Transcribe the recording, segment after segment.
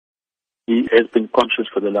He has been conscious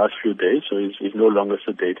for the last few days, so he's no longer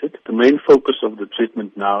sedated. The main focus of the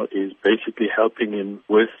treatment now is basically helping him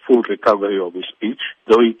with full recovery of his speech.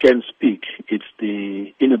 Though he can speak, it's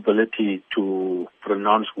the inability to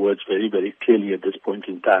pronounce words very, very clearly at this point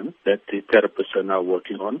in time that the therapists are now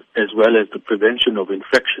working on, as well as the prevention of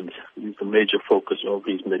infections is the major focus of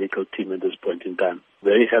his medical team at this point in time.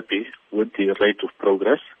 Very happy with the rate of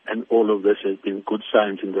progress, and all of this has been good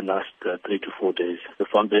signs in the last 3 to 4 days. The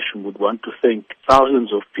foundation would want to thank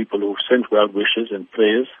thousands of people who've sent well wishes and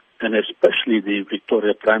prayers, and especially the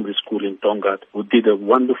Victoria Primary School in Tongaat, who did a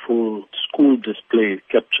wonderful school display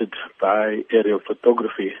captured by aerial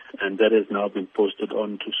photography, and that has now been posted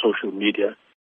onto social media.